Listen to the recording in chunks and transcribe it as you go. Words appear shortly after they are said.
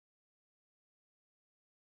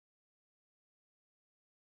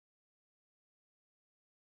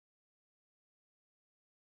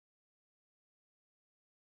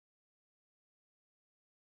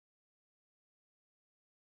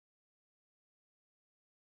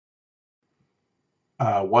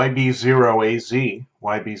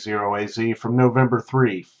YB0AZ from November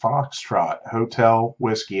 3, Foxtrot, Hotel,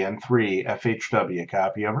 Whiskey, and 3, FHW.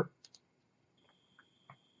 Copy, over.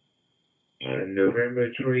 November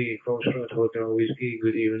 3, Foxtrot Hotel Whiskey,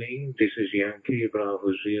 good evening. This is Yankee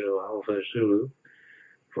Bravo Zero Alpha Zulu.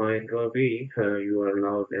 Fine copy. You are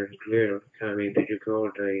loud and clear. Coming to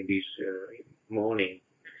Jakarta this morning.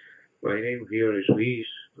 My name here is Wiz,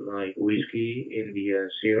 like Whiskey, India,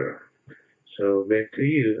 Sierra. So back to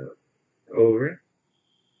you. Over.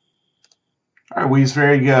 All right, Wiz,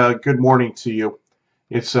 very good morning to you.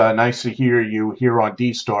 It's nice to hear you here on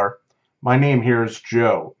D-Star. My name here is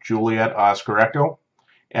Joe, Juliet Oscar Echo,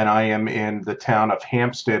 and I am in the town of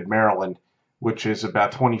Hampstead, Maryland, which is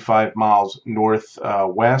about 25 miles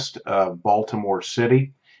northwest of Baltimore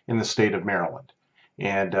City in the state of Maryland.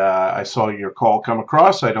 And I saw your call come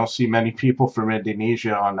across. I don't see many people from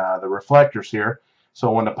Indonesia on the reflectors here, so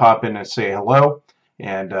I want to pop in and say hello,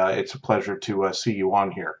 and it's a pleasure to see you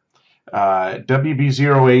on here.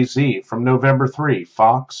 WB0AZ from November 3,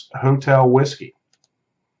 Fox Hotel Whiskey.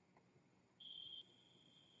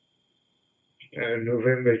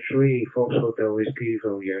 November 3, Fox Hotel Whiskey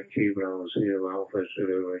from Yankee Bravo Zero Alpha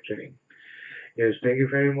Zulu returning. Yes, thank you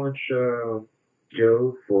very much, Joe,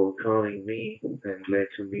 for calling me, and glad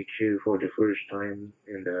to meet you for the first time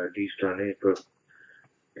in the D-Star network.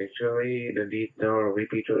 Actually, the D-Star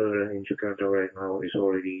repeater in Jakarta right now is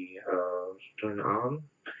already turned on.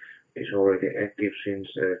 It's already active since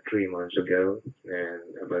 3 months ago,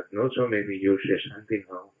 but not so many users until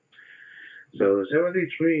now. So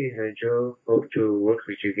 73, Joe, hope to work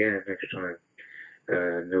with you again next time.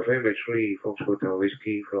 November 3, Fox Hotel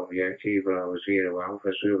Whiskey from Yankee Bravo Zero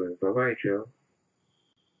Alpha Zulu. Bye-bye, Joe.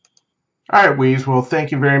 All right, Weez. Well,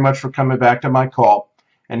 thank you very much for coming back to my call,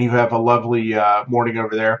 and you have a lovely morning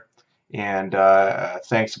over there. And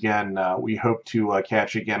thanks again. We hope to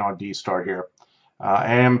catch you again on D-Star here.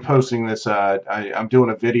 I am posting this. I'm doing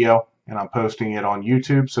a video, and I'm posting it on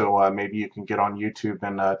YouTube, so maybe you can get on YouTube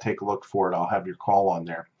and take a look for it. I'll have your call on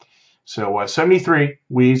there. So 73,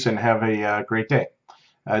 Weez, and have a great day.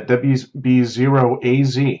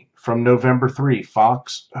 WB0AZ from November 3,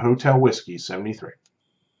 Fox Hotel Whiskey, 73.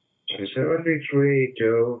 73,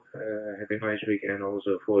 Joe. Have a nice weekend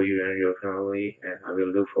also for you and your family, and I will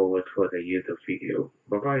look forward for the YouTube video.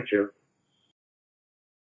 Bye-bye, Joe.